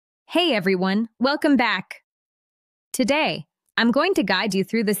Hey everyone, welcome back. Today, I'm going to guide you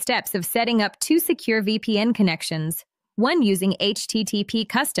through the steps of setting up two secure VPN connections, one using HTTP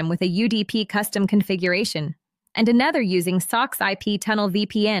Custom with a UDP Custom configuration, and another using SOCKS IP TUNNEL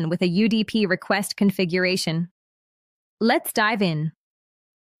VPN with a UDP Request configuration. Let's dive in.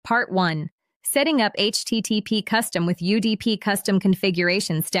 Part 1. Setting up HTTP Custom with UDP Custom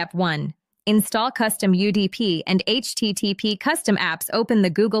configuration. Step 1. Install Custom UDP and HTTP Custom apps. Open the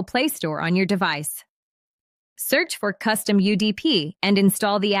Google Play Store on your device. Search for Custom UDP and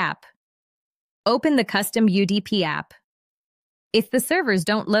install the app. Open the Custom UDP app. If the servers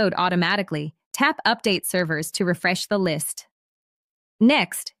don't load automatically, tap Update Servers to refresh the list.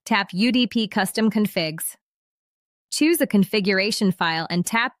 Next, tap UDP Custom Configs. Choose a configuration file and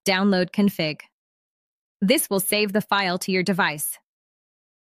tap Download Config. This will save the file to your device.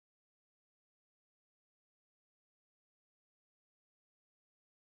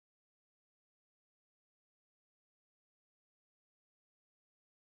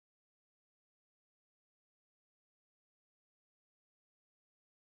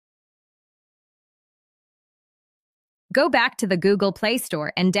 Go back to the Google Play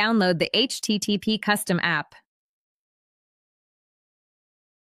Store and download the HTTP Custom app.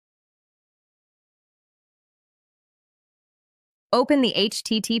 Open the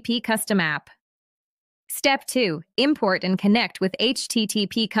HTTP Custom app. Step 2. Import and connect with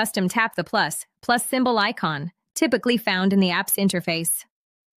HTTP Custom. Tap the plus symbol icon, typically found in the app's interface.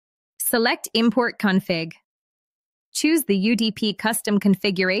 Select Import Config. Choose the UDP Custom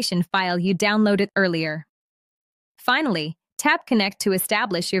configuration file you downloaded earlier. Finally, tap Connect to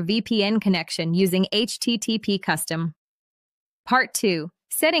establish your VPN connection using HTTP Custom. Part 2.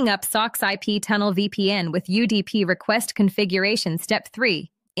 Setting up SOCKS IP TUNNEL VPN with UDP Request configuration. Step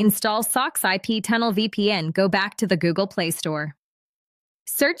 3. Install SOCKS IP TUNNEL VPN. Go back to the Google Play Store.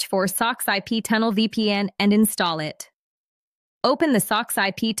 Search for SOCKS IP TUNNEL VPN and install it. Open the SOCKS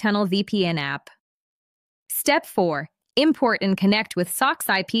IP TUNNEL VPN app. Step 4. Import and connect with SOCKS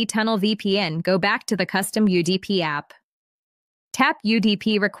IP TUNNEL VPN. Go back to the Custom UDP app. Tap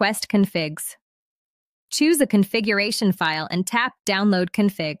UDP Request Configs. Choose a configuration file and tap Download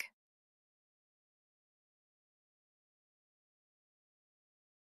Config.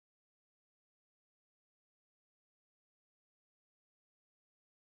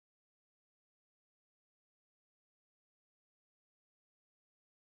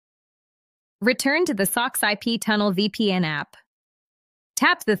 Return to the SOCKS IP TUNNEL VPN app.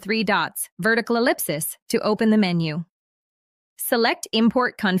 Tap the three dots, vertical ellipsis, to open the menu. Select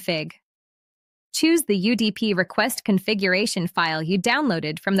Import Config. Choose the UDP Request configuration file you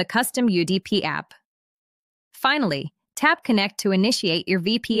downloaded from the Custom UDP app. Finally, tap Connect to initiate your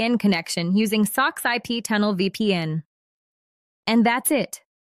VPN connection using SOCKS IP TUNNEL VPN. And that's it.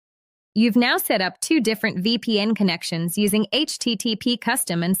 You've now set up two different VPN connections using HTTP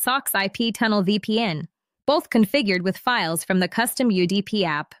Custom and SOCKS IP TUNNEL VPN, both configured with files from the Custom UDP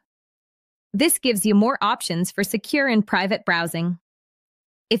app. This gives you more options for secure and private browsing.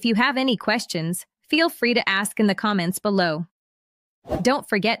 If you have any questions, feel free to ask in the comments below. Don't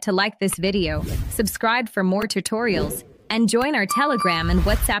forget to like this video, subscribe for more tutorials, and join our Telegram and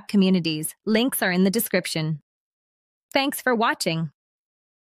WhatsApp communities. Links are in the description. Thanks for watching.